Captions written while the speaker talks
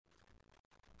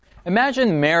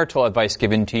Imagine marital advice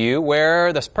given to you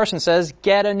where this person says,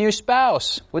 get a new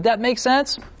spouse. Would that make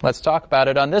sense? Let's talk about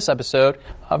it on this episode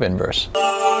of Inverse.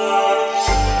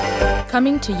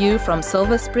 Coming to you from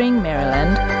Silver Spring,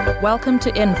 Maryland, welcome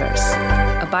to Inverse,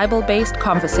 a Bible-based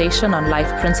conversation on life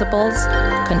principles,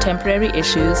 contemporary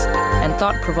issues, and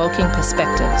thought-provoking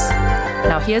perspectives.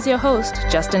 Now here's your host,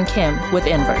 Justin Kim, with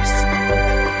Inverse.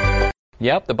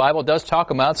 Yep, the Bible does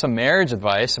talk about some marriage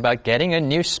advice about getting a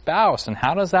new spouse. And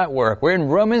how does that work? We're in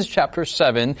Romans chapter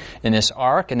 7 in this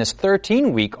arc, in this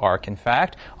 13-week arc, in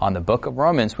fact, on the book of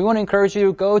Romans. We want to encourage you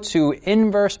to go to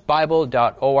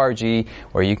inversebible.org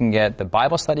where you can get the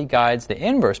Bible study guides, the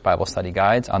Inverse Bible study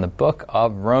guides on the book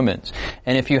of Romans.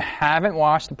 And if you haven't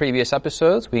watched the previous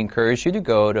episodes, we encourage you to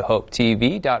go to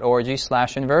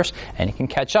hopetv.org/inverse and you can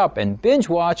catch up and binge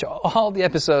watch all the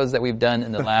episodes that we've done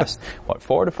in the last,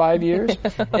 4 to 5 years?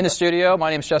 In the studio, my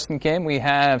name is Justin Kim. We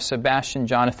have Sebastien,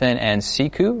 Jonathan, and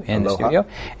Sikhu in the studio,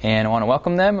 and I want to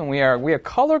welcome them. And we are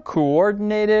color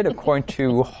coordinated according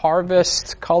to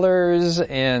harvest colors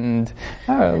and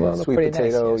sweet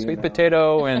potato, nice. Sweet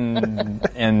potato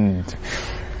and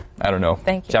I don't know,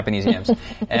 Japanese yams,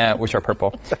 which are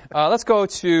purple. Let's go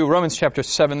to Romans chapter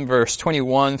 7, verse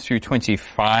 21 through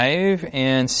 25.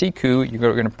 And Sikhu,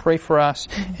 you're going to pray for us.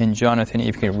 And Jonathan,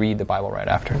 if you can read the Bible right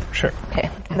after. Sure. Okay,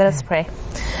 let us pray.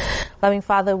 Loving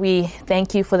Father, we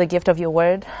thank you for the gift of your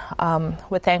word.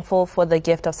 We're thankful for the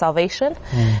gift of salvation.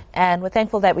 And we're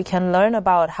thankful that we can learn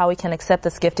about how we can accept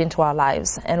this gift into our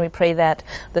lives. And we pray that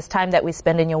this time that we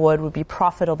spend in your word will be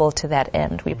profitable to that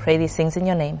end. We pray these things in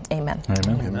your name. Amen.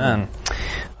 Amen.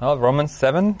 Well, Romans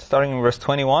 7, starting in verse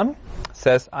 21,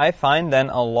 says, I find then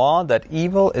a law that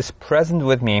evil is present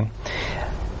with me,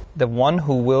 the one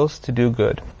who wills to do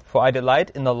good. For I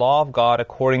delight in the law of God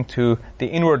according to the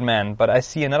inward man, but I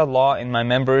see another law in my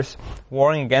members,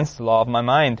 warring against the law of my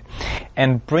mind,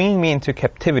 and bringing me into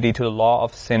captivity to the law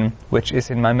of sin, which is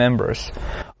in my members.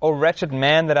 O wretched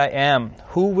man that I am,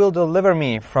 who will deliver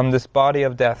me from this body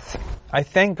of death? I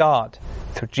thank God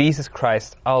through Jesus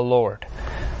Christ our Lord.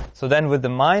 So then with the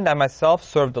mind I myself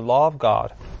serve the law of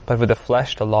God, but with the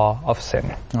flesh, the law of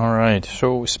sin. All right.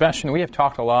 So, Sebastien, we have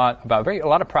talked a lot about a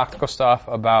lot of practical stuff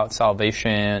about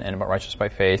salvation and about righteousness by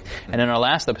faith. And in our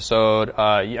last episode,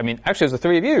 actually, it was the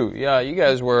three of you. Yeah, you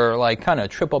guys were like kind of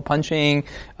triple punching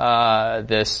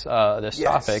this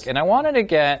topic. And I wanted to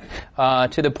get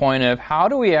to the point of how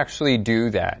do we actually do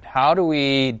that? How do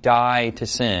we die to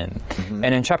sin?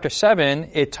 And in chapter 7,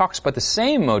 it talks about the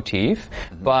same motif,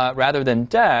 but rather than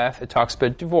death, it talks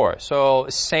about divorce. So,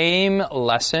 same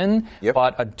lesson.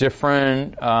 But a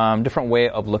different way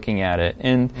of looking at it.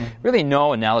 And really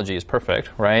no analogy is perfect,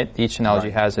 right? Each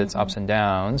analogy has its ups and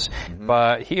downs.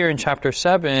 But here in chapter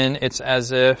 7, it's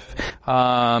as if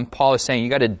Paul is saying you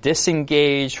got to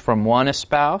disengage from one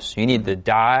spouse, you need to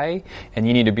die, and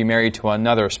you need to be married to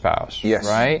another spouse,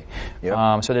 right?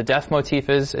 Yep. So the death motif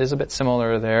is a bit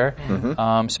similar there.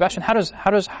 Sebastien, how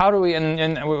do we,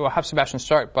 and we'll have Sebastien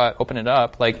start, but open it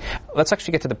up, let's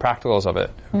actually get to the practicals of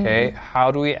it, okay? How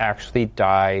do we actually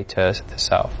die to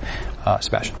self?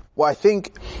 Sebastien. Well, I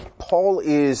think Paul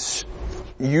is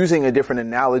using a different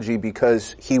analogy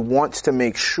because he wants to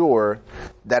make sure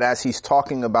that as he's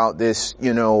talking about this,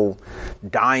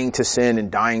 dying to sin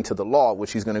and dying to the law,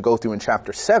 which he's going to go through in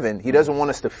chapter 7, he doesn't want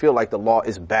us to feel like the law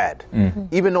is bad.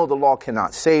 Even though the law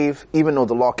cannot save, even though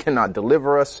the law cannot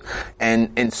deliver us,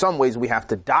 and in some ways we have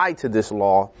to die to this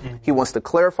law, he wants to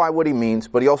clarify what he means,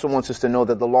 but he also wants us to know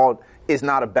that the law is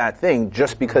not a bad thing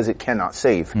just because it cannot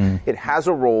save. It has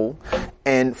a role,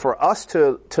 and for us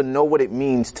to know what it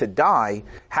means to die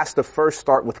has to first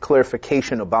start with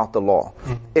clarification about the law.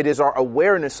 It is our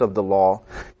awareness of the law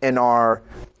and our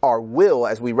will,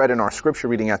 as we read in our scripture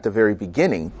reading at the very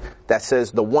beginning, that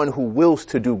says the one who wills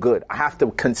to do good. I have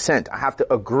to consent. I have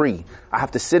to agree. I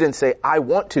have to sit and say, I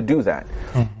want to do that.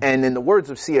 And in the words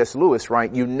of C.S. Lewis,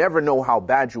 right, you never know how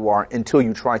bad you are until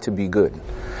you try to be good.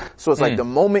 So it's like the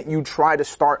moment you try to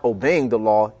start obeying the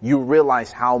law, you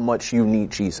realize how much you need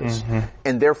Jesus.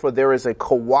 And therefore there is a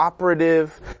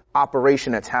cooperative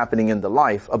operation that's happening in the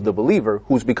life of the believer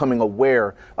who's becoming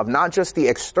aware of not just the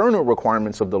external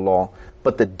requirements of the law,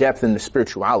 but the depth and the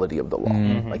spirituality of the law.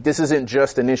 Like, this isn't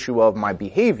just an issue of my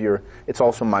behavior, it's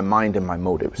also my mind and my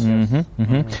motives.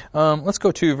 Let's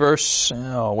go to verse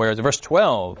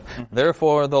 12.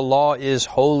 Therefore the law is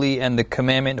holy and the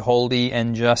commandment holy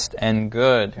and just and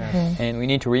good. And we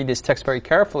need to read this text very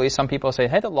carefully. Some people say,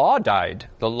 hey, the law died.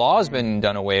 The law's been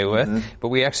done away with. But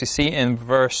we actually see in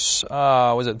verse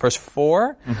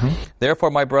 4?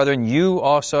 Therefore, my brethren, you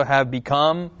also have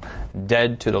become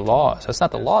dead to the law. So it's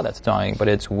not the law that's dying, but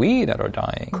it's we that are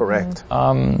dying. Correct.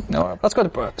 No, let's go to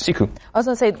Sikhu. I was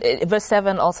going to say, verse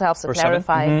 7 also helps to Verse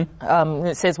clarify. 7?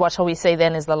 It says, what shall we say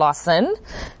then? Is the law sin?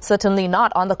 Certainly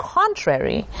not. On the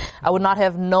contrary, I would not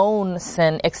have known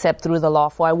sin except through the law,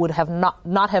 for I would have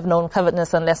not have known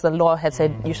covetousness unless the law had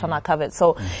said, you shall not covet.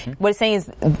 So what he's saying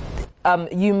is,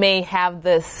 you may have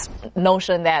this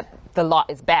notion that the law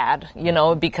is bad,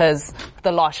 because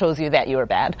the law shows you that you are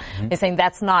bad. He's saying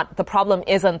the problem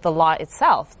isn't the law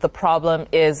itself. The problem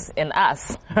is in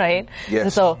us, right? Yes.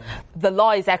 And so the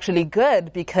law is actually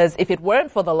good, because if it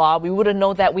weren't for the law, we wouldn't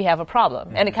know that we have a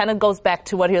problem. And it kind of goes back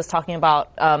to what he was talking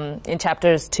about in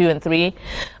chapters 2 and 3,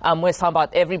 where he's talking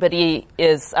about everybody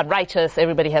is unrighteous,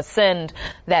 everybody has sinned,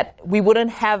 that we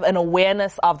wouldn't have an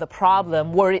awareness of the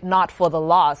problem were it not for the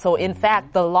law. So in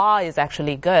fact, the law is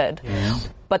actually good.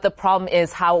 But the problem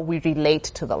is how we relate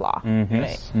to the law,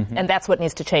 right? And that's what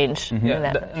needs to change.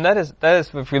 And that is,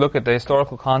 if we look at the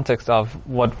historical context of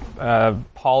what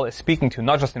Paul is speaking to,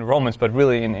 not just in Romans, but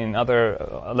really in other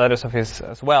letters of his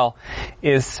as well,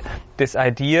 is this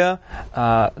idea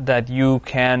that you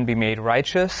can be made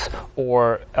righteous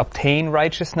or obtain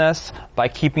righteousness by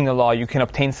keeping the law. You can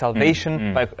obtain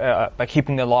salvation by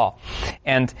keeping the law,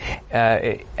 and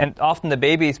often the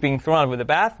baby is being thrown out with the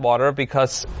bathwater,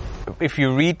 because if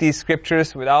you read these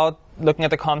scriptures without looking at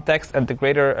the context and the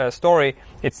greater story,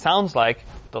 it sounds like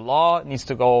the law needs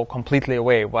to go completely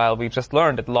away, while we just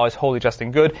learned that the law is holy, just,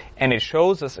 and good, and it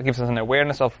gives us an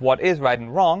awareness of what is right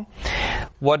and wrong.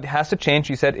 What has to change,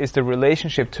 he said, is the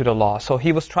relationship to the law. So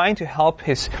he was trying to help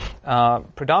his,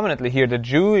 predominantly here, the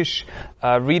Jewish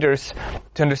readers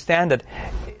to understand that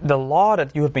the law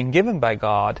that you have been given by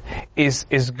God is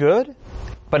good,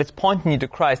 but it's pointing you to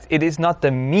Christ. It is not the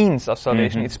means of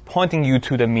salvation. It's pointing you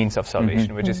to the means of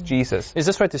salvation, which is Jesus. Is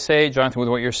this right to say, Jonathan, with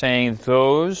what you're saying,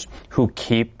 those who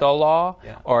keep the law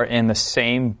are in the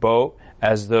same boat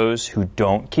as those who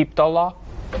don't keep the law?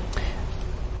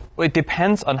 It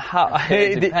depends on how.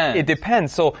 It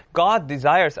depends. So God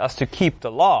desires us to keep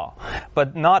the law,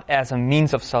 but not as a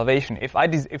means of salvation. If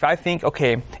I think,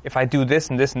 okay, if I do this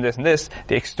and this and this and this,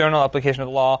 the external application of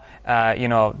the law,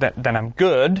 then I'm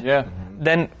good. Yeah.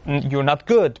 Then you're not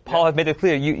good. Paul has made it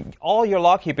clear. All your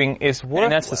law keeping is worthless.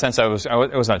 And that's the sense it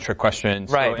was not a trick question.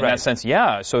 So Right. In that sense,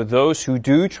 yeah. So those who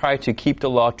do try to keep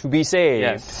the law to be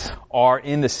saved are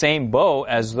in the same boat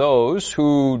as those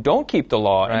who don't keep the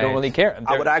law and don't really care.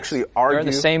 I would actually argue they're in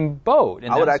the same boat.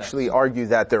 I would actually argue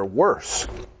that they're worse,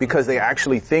 because they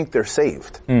actually think they're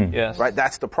saved. Yes. Right?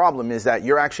 That's the problem, is that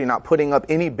you're actually not putting up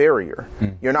any barrier.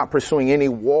 You're not pursuing any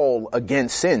wall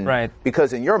against sin. Right.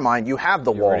 Because in your mind, you have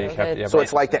the wall. So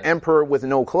it's like the emperor with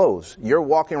no clothes. You're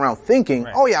walking around thinking,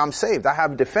 oh yeah, I'm saved. I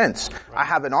have defense. I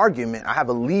have an argument. I have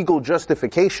a legal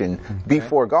justification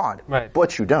before God. Right.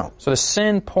 But you don't. So the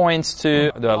sin points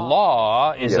to the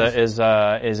law is a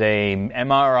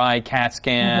MRI CAT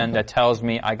scan that tells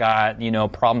me I got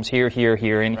problems here,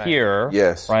 and here.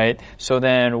 Yes. Right. So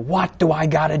then, what do I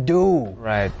got to do?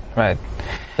 Right.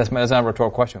 That's not a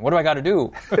rhetorical question. What do I got to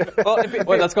do?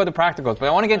 Well, let's go to practicals. But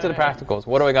I want to get into the practicals.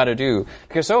 What do I got to do?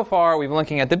 Because so far we've been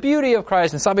looking at the beauty of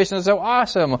Christ and salvation is so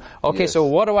awesome. Okay, so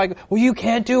what do I? Well, you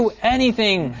can't do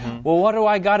anything. Well, what do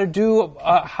I got to do?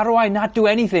 How do I not do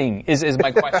anything? Is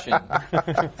my question.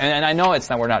 and I know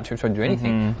we're not trying to do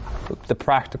anything. The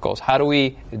practicals. How do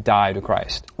we die to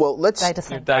Christ? Well, let's Die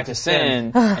to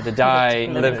sin and to die,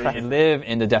 live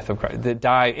in the death of Christ. To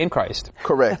die in Christ.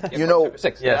 Correct.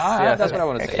 Six. Yes, that's what I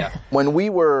want to say. Yeah. When we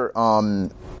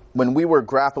were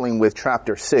grappling with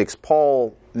chapter 6,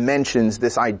 Paul mentions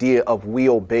this idea of we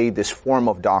obey this form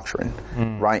of doctrine,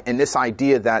 right? And this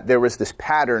idea that there is this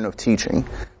pattern of teaching,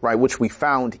 right, which we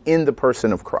found in the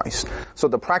person of Christ. So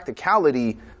the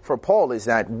practicality for Paul is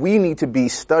that we need to be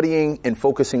studying and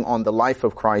focusing on the life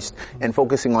of Christ and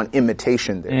focusing on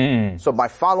imitation there. So by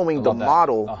following the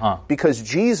model, because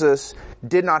Jesus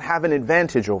did not have an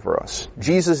advantage over us.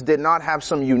 Jesus did not have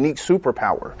some unique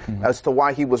superpower as to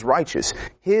why he was righteous.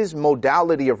 His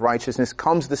modality of righteousness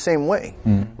comes the same way,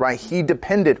 right? He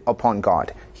depended upon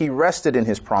God. He rested in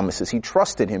his promises. He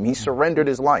trusted him. He surrendered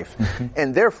his life.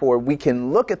 And therefore, we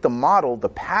can look at the model, the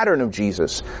pattern of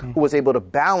Jesus, who was able to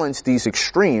balance these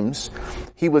extremes.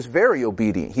 He was very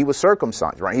obedient. He was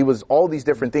circumcised, right? He was all these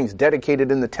different things,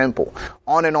 dedicated in the temple,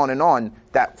 on and on and on,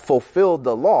 that fulfilled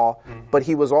the law, but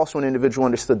he was also an individual who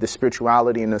understood the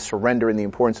spirituality and the surrender and the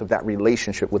importance of that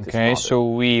relationship with his Father. Okay, so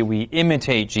we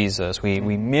imitate Jesus. We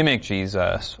mimic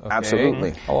Jesus. Okay?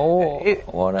 Absolutely.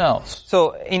 What else?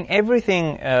 So in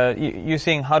everything, you're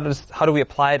saying how do we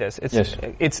apply this?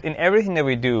 It's in everything that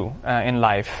we do in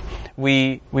life.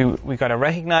 We got to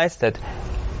recognize that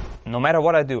no matter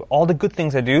what I do, all the good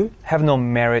things I do have no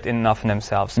merit enough in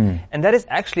themselves. And that is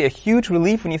actually a huge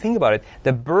relief when you think about it.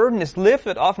 The burden is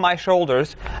lifted off my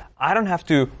shoulders. I don't have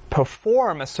to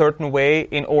perform a certain way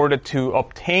in order to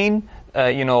obtain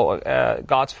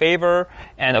God's favor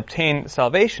and obtain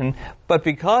salvation. But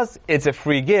because it's a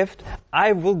free gift,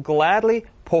 I will gladly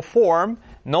perform,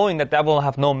 knowing that will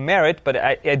have no merit, but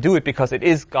I do it because it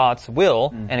is God's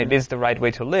will, and it is the right way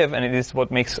to live, and it is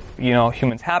what makes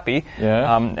humans happy,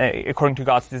 according to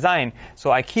God's design.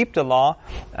 So I keep the law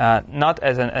not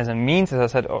as a means, as I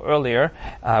said earlier.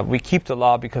 We keep the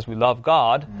law because we love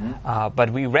God, but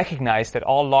we recognize that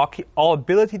all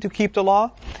ability to keep the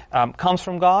law comes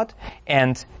from God,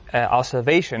 and our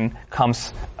salvation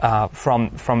comes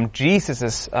from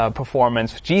Jesus'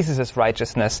 performance, Jesus'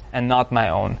 righteousness, and not my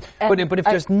own. But if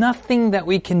there's nothing that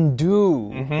we can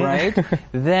do, right,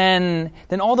 then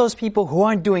all those people who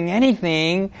aren't doing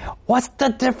anything, what's the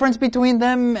difference between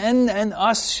them and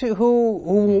us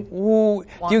who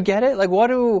do you get it? Like, what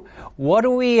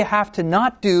do we have to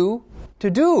not do to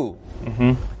do?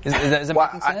 Is that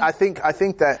making sense? I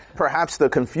think that perhaps the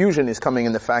confusion is coming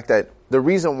in the fact that the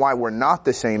reason why we're not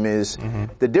the same is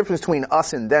the difference between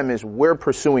us and them is we're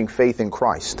pursuing faith in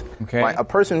Christ. Okay. Right? A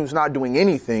person who's not doing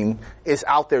anything is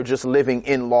out there just living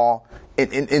in law,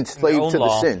 enslaved to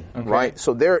the sin, right?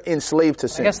 So they're enslaved to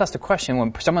sin. I guess that's the question.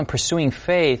 When someone pursuing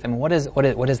faith, I mean, what is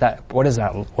that? What does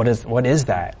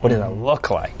that look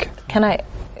like? Can I?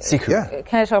 Sikhu. Yeah.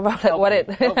 Can I talk about what it?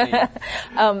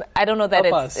 I don't know that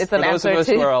it's an answer to. Those of us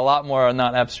who are a lot more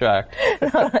not abstract.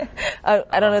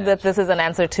 I don't know that this is an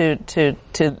answer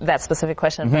to that specific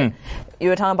question. But you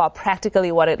were talking about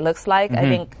practically what it looks like. I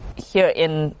think here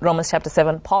in Romans chapter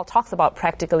 7, Paul talks about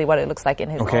practically what it looks like in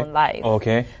his own life.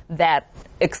 Okay. That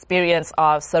experience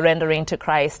of surrendering to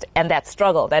Christ and that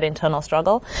struggle, that internal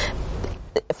struggle,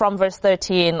 from verse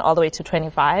 13 all the way to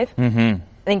 25.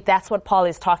 I think that's what Paul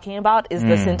is talking about, is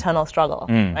this internal struggle,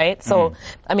 right? So,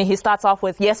 I mean, he starts off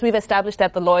with, yes, we've established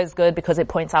that the law is good because it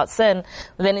points out sin.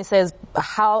 But then he says,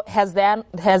 how has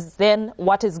then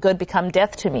what is good become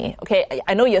death to me? Okay,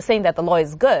 I know you're saying that the law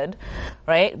is good,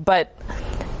 right? But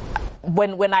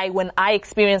when I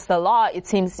experience the law, it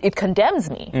seems it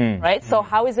condemns me, right? So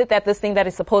how is it that this thing that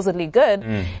is supposedly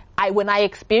good, when I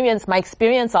experience, my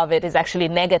experience of it is actually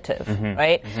negative,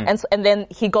 right? And then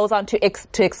he goes on to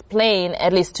explain,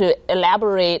 at least to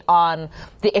elaborate on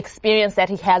the experience that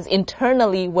he has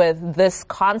internally with this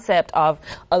concept of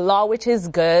a law which is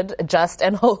good, just,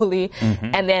 and holy,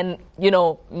 and then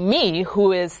me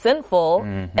who is sinful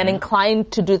and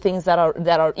inclined to do things that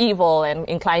are evil and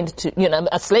inclined to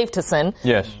a slave to sin.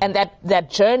 Yes. And that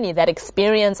journey, that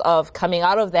experience of coming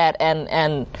out of that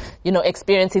and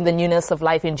experiencing the newness of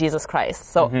life in Jesus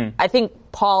Christ. So I think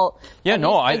Paul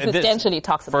consistentially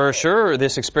talks about for sure.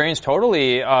 This experience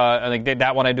totally like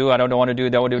that one I do, I don't want to do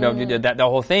that. One I do that. The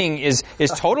whole thing is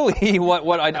totally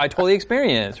what I totally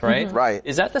experience, right? Right.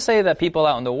 Is that to say that people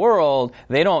out in the world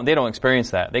they don't experience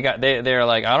that? They're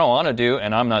like, I don't want to do,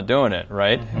 and I'm not doing it,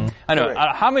 right? I know.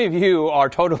 How many of you are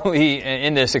totally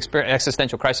in this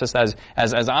existential crisis as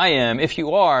I am? If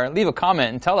you are, leave a comment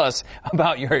and tell us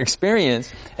about your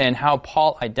experience and how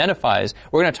Paul identifies.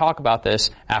 We're going to talk about this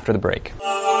after the break.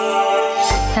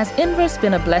 Has Inverse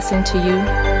been a blessing to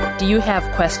you? Do you have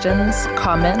questions,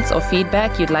 comments, or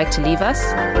feedback you'd like to leave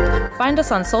us? Find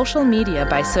us on social media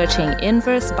by searching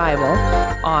Inverse Bible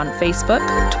on Facebook,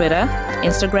 Twitter,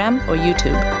 Instagram, or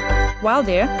YouTube. While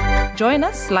there, join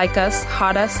us, like us,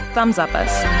 heart us, thumbs up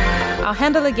us. Our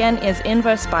handle again is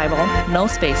Inverse Bible, no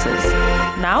spaces.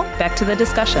 Now, back to the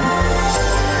discussion.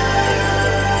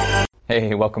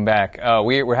 Hey, welcome back.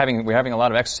 We're having a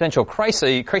lot of existential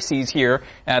crises here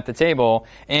at the table,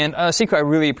 and Sikhu, I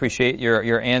really appreciate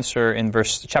your answer in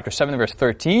chapter 7, verse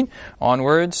 13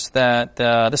 onwards. That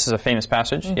this is a famous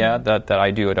passage, that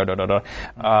I do. I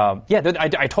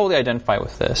totally identify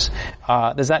with this.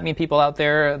 Does that mean people out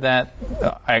there that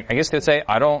I guess could say,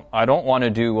 I don't want to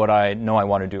do what I know I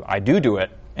want to do. I do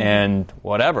it. And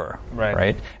whatever,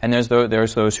 right? And there's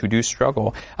those who do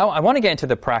struggle. I want to get into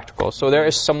the practical. So there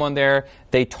is someone there,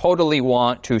 they totally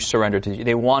want to surrender to you.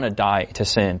 They want to die to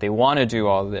sin. They want to do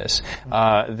all of this.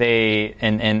 They're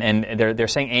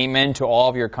saying amen to all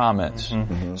of your comments.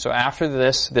 So after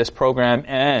this program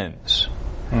ends,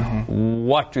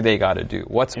 what do they got to do?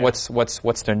 What's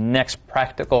their next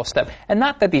practical step? And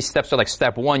not that these steps are like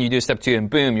step 1, you do step 2, and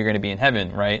boom, you're going to be in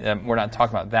heaven, right? We're not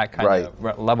talking about that kind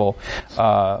of level.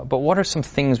 But what are some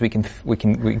things we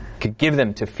could give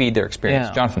them to feed their experience,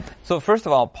 Jonathan? So first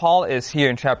of all, Paul is here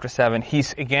in chapter 7.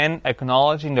 He's again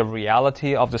acknowledging the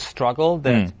reality of the struggle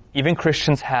that even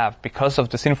Christians have, because of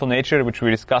the sinful nature, which we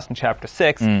discussed in chapter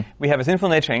 6, we have a sinful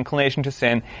nature, inclination to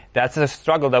sin. That's a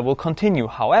struggle that will continue.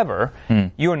 However,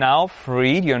 you are now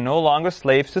freed. You're no longer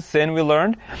slaves to sin, we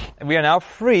learned. We are now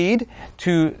freed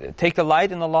to take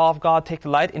delight in the law of God, take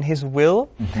delight in His will.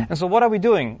 And so what are we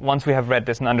doing once we have read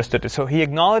this and understood this? So he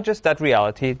acknowledges that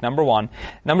reality, number one.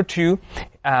 Number two,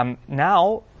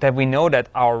 now that we know that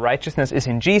our righteousness is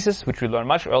in Jesus, which we learned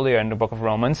much earlier in the book of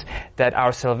Romans, that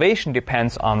our salvation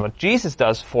depends on what Jesus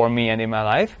does for me and in my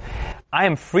life, I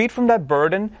am freed from that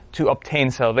burden to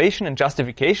obtain salvation and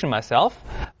justification myself.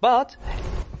 But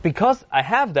because I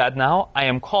have that now, I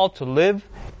am called to live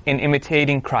in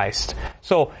imitating Christ.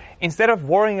 So instead of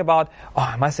worrying about,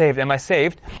 am I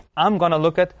saved? I'm going to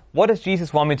look at, what does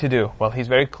Jesus want me to do? Well, He's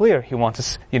very clear. He wants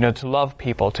us, to love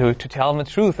people, to tell them the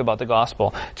truth about the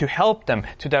gospel, to help them,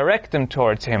 to direct them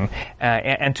towards Him,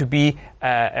 and to be,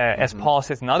 as Paul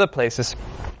says in other places,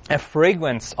 a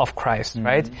fragrance of Christ,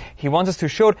 right? He wants us to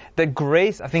show the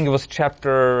grace. I think it was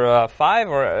chapter 5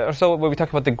 or so, where we talk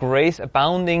about the grace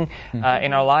abounding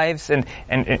in our lives and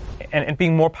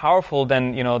being more powerful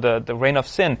than the reign of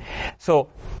sin. So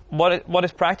what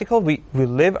is practical? We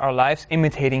live our lives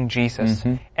imitating Jesus,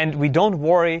 and we don't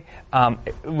worry.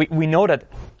 We know that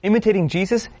imitating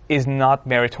Jesus is not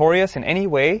meritorious in any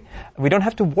way. We don't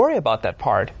have to worry about that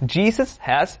part. Jesus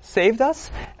has saved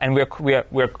us, and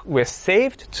we're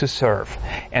saved to serve.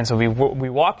 And so we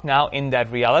walk now in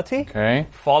that reality,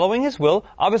 following His will.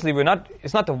 Obviously,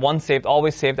 it's not the once saved,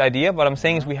 always saved idea. What I'm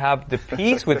saying is we have the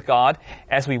peace with God.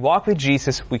 As we walk with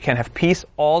Jesus, we can have peace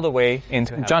all the way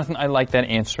into heaven. Jonathan, I like that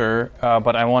answer,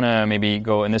 but I want to maybe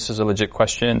go, and this is a legit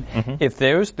question. If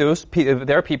there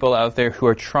are people out there who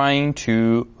are trying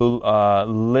to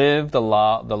live the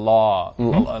law,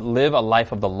 live a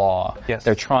life of the law. Yes.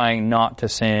 They're trying not to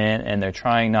sin, and they're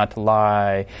trying not to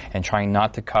lie, and trying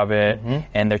not to covet,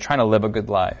 and they're trying to live a good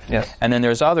life. Yes. And then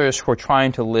there's others who are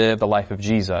trying to live the life of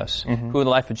Jesus, who the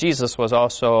life of Jesus was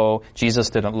also, Jesus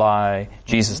didn't lie,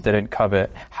 Jesus didn't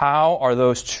covet. How are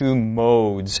those two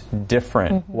modes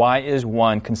different? Why is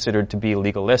one considered to be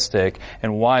legalistic,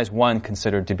 and why is one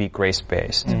considered to be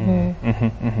grace-based?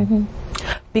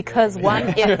 Because one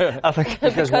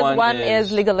is one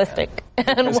is legalistic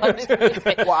and one is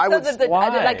faith-based.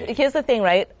 Why? Here's the thing,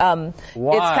 right? It's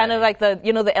kind of like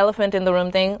the elephant in the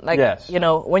room thing. Like, yes.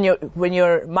 When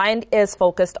your mind is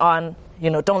focused on,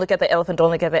 don't look at the elephant,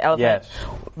 Yes.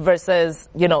 versus,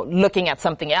 looking at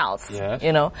something else,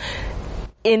 Yes.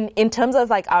 In terms of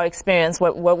like our experience,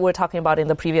 what we're talking about in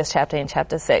the previous chapter, in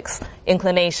chapter 6,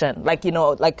 inclination, like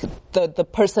the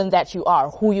person that you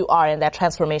are, who you are, and that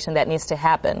transformation that needs to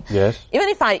happen. Yes.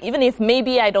 Even if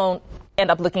maybe I don't end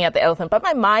up looking at the elephant, but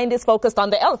my mind is focused on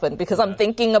the elephant because I'm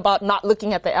thinking about not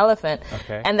looking at the elephant.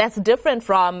 Okay. And that's different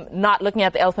from not looking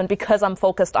at the elephant because I'm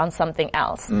focused on something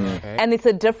else. Okay. And it's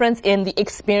a difference in the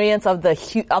experience of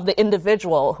the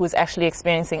individual who's actually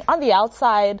experiencing. On the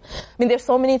outside, there's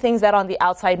so many things that on the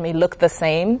outside may look the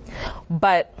same,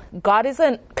 but God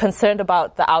isn't concerned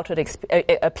about the outward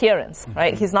appearance,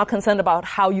 right? He's not concerned about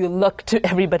how you look to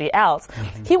everybody else.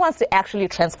 He wants to actually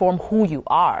transform who you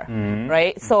are,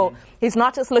 right? So He's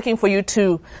not just looking for you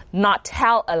to not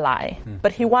tell a lie,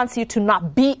 but He wants you to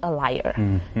not be a liar,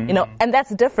 and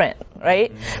that's different,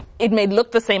 right? It may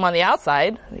look the same on the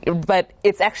outside, but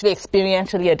it's actually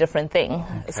experientially a different thing.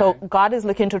 Okay. So God is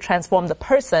looking to transform the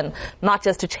person, not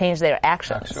just to change their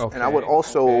actions. Okay. And I would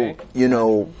also,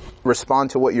 respond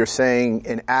to what you're saying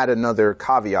and add another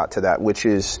caveat to that, which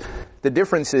is the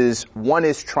difference is one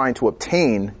is trying to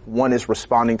obtain, one is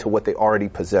responding to what they already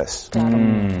possess.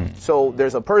 So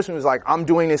there's a person who's like, I'm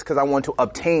doing this because I want to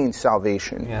obtain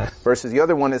salvation. Yes. Versus the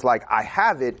other one is like, I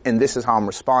have it and this is how I'm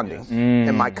responding.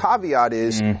 And my caveat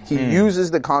is he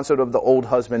uses the concept of the old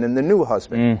husband and the new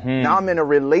husband. Now I'm in a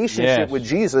relationship with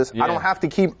Jesus. I don't have to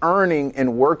keep earning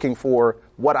and working for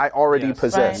what I already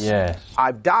possess. Right. Yes.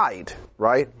 I've died,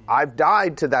 right? I've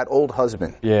died to that old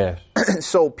husband. Yes.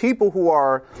 So people who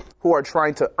are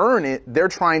trying to earn it, they're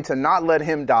trying to not let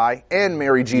him die and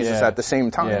marry Jesus at the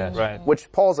same time. Yes. Right.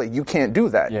 Which Paul's like, you can't do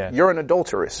that. Yes. You're an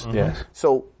adulteress. Yes.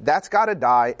 So that's got to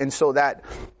die. And so that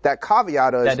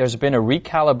caveat is that there's been a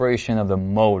recalibration of the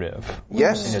motive.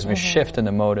 Yes. And there's been a shift in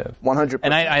the motive. 100%.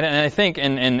 And I think,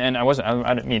 and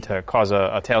I didn't mean to cause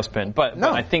a tailspin, but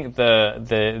I think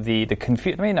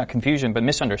not confusion, but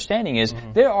misunderstanding is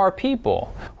there are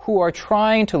people who are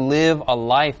trying to live a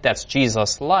life that's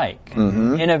Jesus-like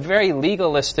in a very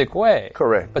legalistic way.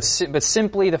 Correct. But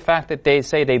simply the fact that they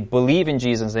say they believe in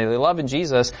Jesus, they love in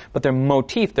Jesus, but their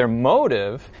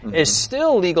motive is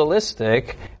still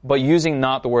legalistic, but using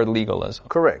not the word legalism.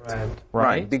 Correct.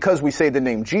 Right? Because we say the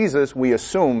name Jesus, we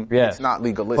assume it's not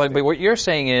legalistic. But what you're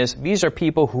saying is these are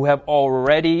people who have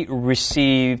already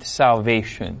received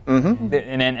salvation,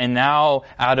 and now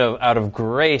out of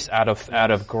grace, out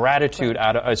of gratitude,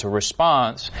 as a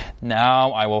response,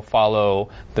 now I will follow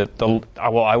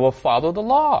I will follow the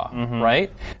law,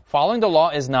 right? Following the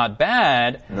law is not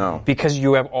bad because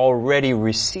you have already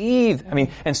received. I mean,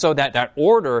 and so that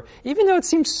order, even though it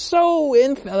seems so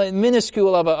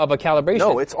minuscule of a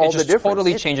calibration, it's all it just the difference.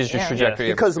 Totally changes your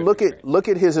trajectory. Because look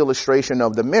at his illustration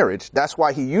of the marriage. That's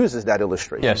why he uses that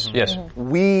illustration. Yes.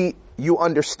 You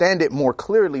understand it more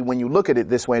clearly when you look at it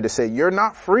this way to say you're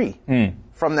not free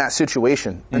from that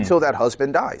situation until that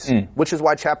husband dies, which is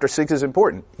why chapter 6 is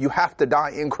important. You have to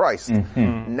die in Christ.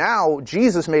 Now,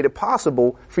 Jesus made it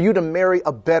possible for you to marry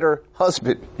a better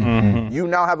husband. You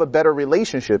now have a better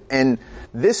relationship. And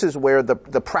this is where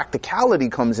the practicality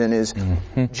comes in is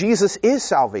Jesus is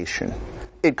salvation.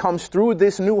 It comes through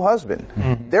this new husband.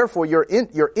 Therefore, your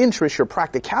interest, your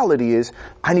practicality is,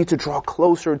 I need to draw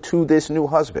closer to this new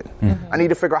husband. I need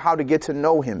to figure out how to get to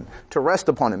know him, to rest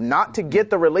upon him, not to get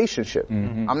the relationship.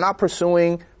 I'm not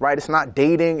pursuing, right? It's not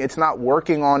dating. It's not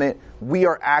working on it. We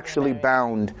are actually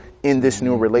bound in this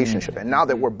new relationship. And now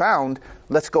that we're bound,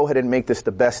 let's go ahead and make this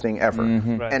the best thing ever.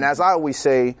 And as I always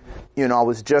say, I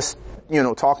was just,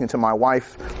 talking to my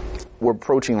wife. We're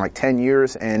approaching like 10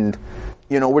 years and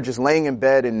we're just laying in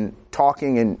bed and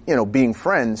talking and, being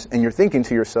friends. And you're thinking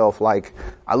to yourself, like,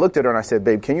 I looked at her and I said,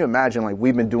 babe, can you imagine, like,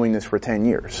 we've been doing this for 10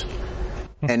 years?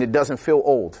 And it doesn't feel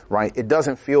old, right? It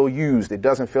doesn't feel used. It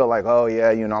doesn't feel like, oh, yeah,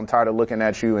 I'm tired of looking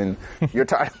at you and you're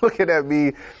tired of looking at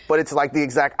me. But it's like the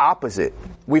exact opposite.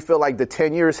 We feel like the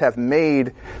 10 years have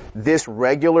made this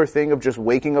regular thing of just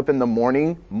waking up in the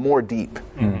morning more deep.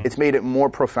 It's made it more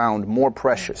profound, more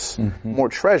precious, more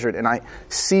treasured. And I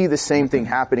see the same thing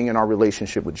happening in our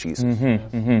relationship with Jesus.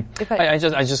 I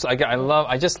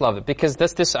just love it because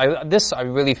this I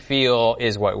really feel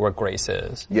is what grace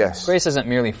is. Yes. Grace isn't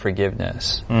merely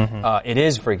forgiveness. It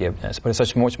is forgiveness, but it's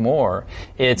such much more.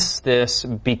 It's this,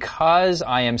 because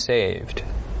I am saved,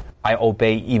 I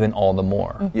obey even all the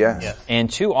more. Yes. And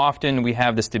too often we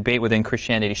have this debate within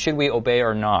Christianity, should we obey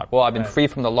or not? Well, I've been free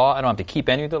from the law. I don't have to keep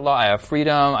any of the law. I have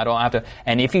freedom. I don't have to.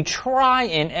 And if you try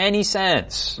in any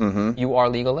sense, you are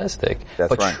legalistic.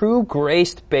 That's right. True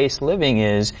grace-based living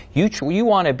is you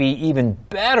want to be even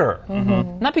better.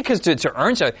 Not because to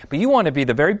earn something, but you want to be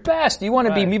the very best. You want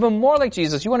to be even more like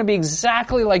Jesus. You want to be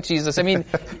exactly like Jesus. I mean,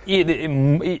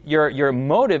 your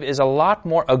motive is a lot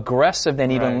more aggressive than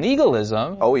even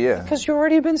legalism. Oh, yeah. Because you've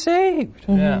already been saved.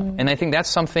 And I think that's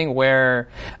something where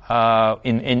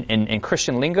in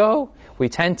Christian lingo, we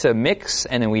tend to mix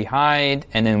and then we hide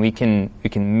and then we can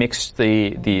mix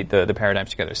the paradigms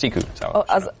together. Sikhu.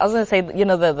 I was going to say,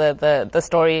 the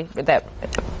story that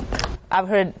I've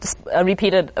heard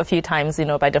repeated a few times,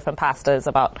 by different pastors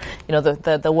about,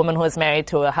 the woman who was married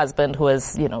to a husband who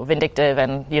was, vindictive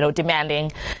and,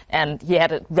 demanding, and he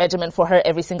had a regimen for her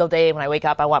every single day. When I wake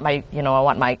up, I want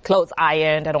my clothes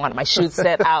ironed, I don't want my shoes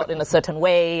set out in a certain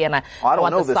way, and I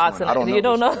want the socks. You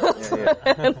don't know.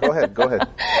 Go ahead.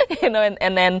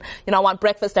 And then, I want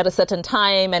breakfast at a certain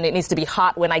time, and it needs to be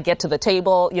hot when I get to the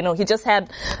table. He just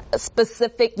had a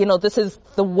specific, this is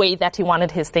the way that he wanted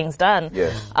his things done.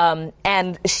 Yes.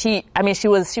 And she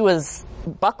was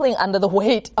buckling under the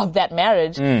weight of that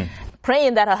marriage,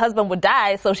 praying that her husband would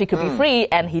die so she could be free,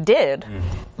 and he did.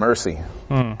 Mercy.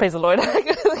 Praise the Lord.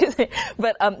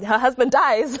 But her husband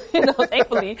dies,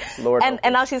 thankfully. Lord, and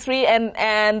now she's free,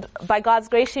 and by God's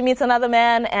grace, she meets another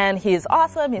man, and he's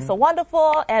awesome, he's so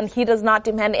wonderful, and he does not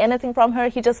demand anything from her.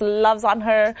 He just loves on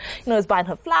her, he's buying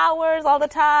her flowers all the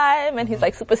time, and he's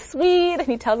like super sweet, and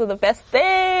he tells her the best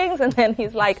things, and then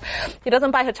he's like, he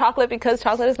doesn't buy her chocolate because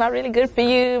chocolate is not really good for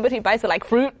you, but he buys her like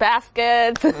fruit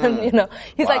baskets, and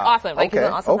he's like awesome, like he's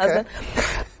an awesome husband.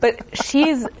 But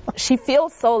she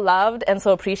feels so loved and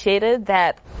so appreciated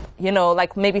that,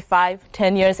 like maybe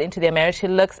 5-10 years into their marriage, she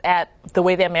looks at the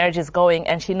way their marriage is going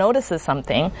and she notices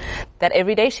something, that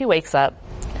every day she wakes up,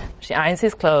 she irons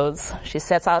his clothes, she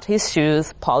sets out his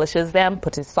shoes, polishes them,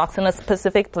 puts his socks in a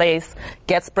specific place,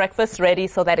 gets breakfast ready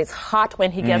so that it's hot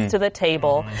when he gets to the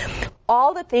table.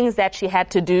 All the things that she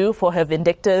had to do for her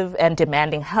vindictive and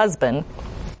demanding husband,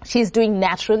 she's doing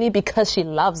naturally because she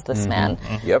loves this man.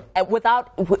 Yep.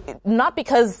 Not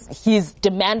because he's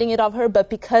demanding it of her, but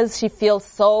because she feels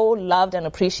so loved and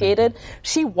appreciated.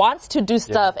 She wants to do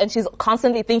stuff, and she's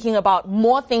constantly thinking about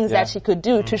more things that she could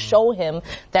do to show him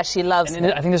that she loves him.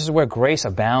 I think this is where grace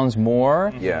abounds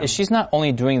more. Yeah. Is she's not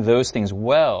only doing those things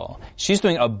well, she's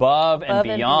doing above and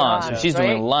beyond. So she's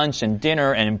doing lunch and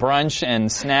dinner and brunch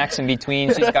and snacks in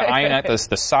between. She's got iron out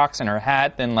the socks and her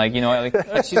hat, and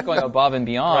she's going above and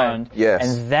beyond. Right. Yes.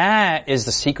 And that is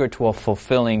the secret to a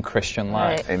fulfilling Christian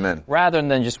life. Right. Amen. Rather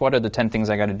than just what are the 10 things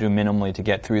I got to do minimally to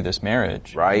get through this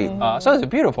marriage. Right. So it's a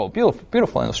beautiful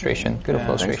illustration. Beautiful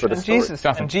illustration.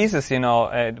 And Jesus,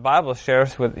 the Bible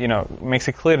shares makes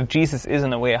it clear that Jesus is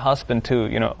in a way a husband to,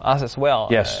 us as well.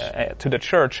 Yes. To the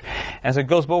church. And so it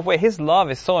goes both ways. His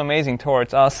love is so amazing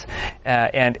towards us,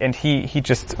 and he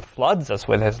just floods us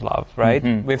with his love, right?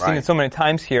 We've seen it so many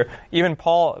times here. Even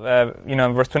Paul,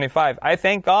 in verse 25, I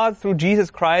thank God through Jesus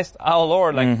Christ our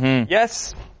Lord.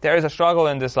 Yes, there is a struggle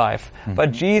in this life,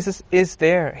 but Jesus is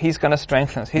there. He's going to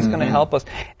strengthen us. He's going to help us.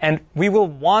 And we will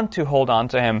want to hold on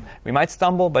to him. We might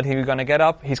stumble, but he's going to get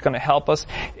up. He's going to help us.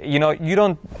 You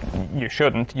don't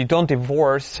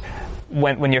divorce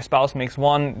when your spouse makes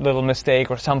one little mistake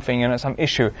or something, some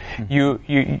issue. You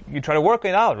try to work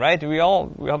it out, right? We all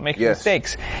make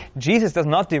mistakes. Jesus does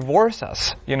not divorce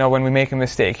us, when we make a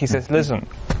mistake. He says, listen,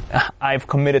 I've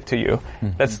committed to you.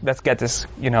 Let's get this,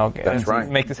 That's right.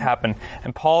 Make this happen.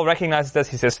 And Paul recognizes this.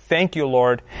 He says, thank you,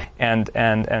 Lord. And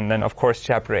then of course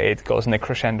chapter 8 goes in the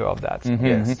crescendo of that.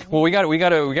 Yes. Well, we got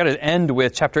to end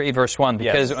with chapter 8 verse 1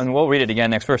 because and we'll read it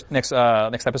again next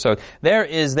episode. There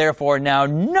is therefore now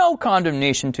no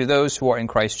condemnation to those who are in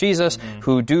Christ Jesus,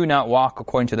 who do not walk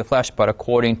according to the flesh but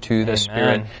according to the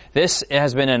Spirit. This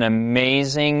has been an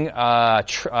amazing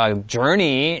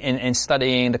journey in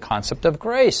studying the concept of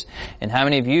grace. And how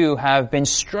many of you have been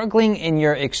struggling in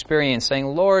your experience saying,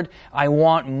 Lord, I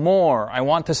want more. I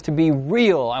want this to be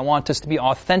real. I want this to be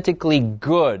authentically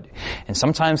good. And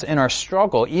sometimes in our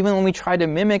struggle, even when we try to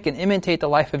mimic and imitate the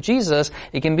life of Jesus,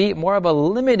 it can be more of a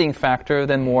limiting factor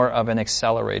than more of an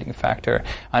accelerating factor.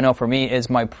 I know for me,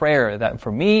 it's my prayer that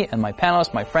for me and my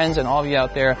panelists, my friends, and all of you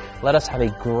out there, let us have a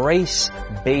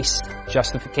grace-based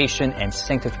justification and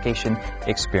sanctification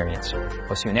experience.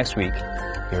 We'll see you next week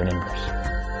here in Inverse.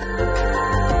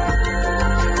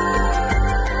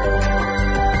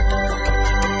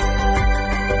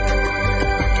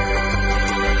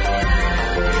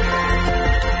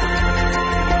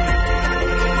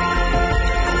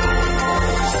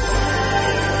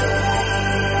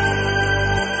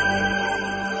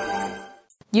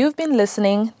 You've been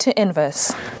listening to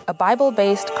Inverse, a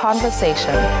Bible-based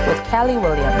conversation with Callie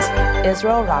Williams,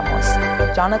 Israel Ramos,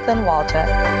 Jonathan Walter,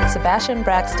 Sebastien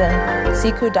Braxton,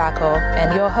 Sikhu Daco,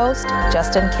 and your host,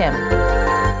 Justin Kim.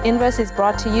 Inverse is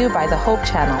brought to you by the Hope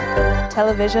Channel,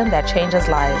 television that changes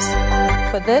lives.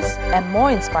 For this and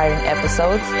more inspiring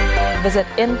episodes, visit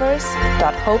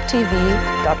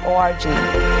inverse.hopetv.org.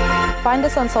 Find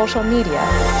us on social media,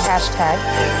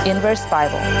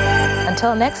 #InverseBible.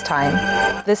 Until next time,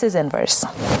 this is Inverse.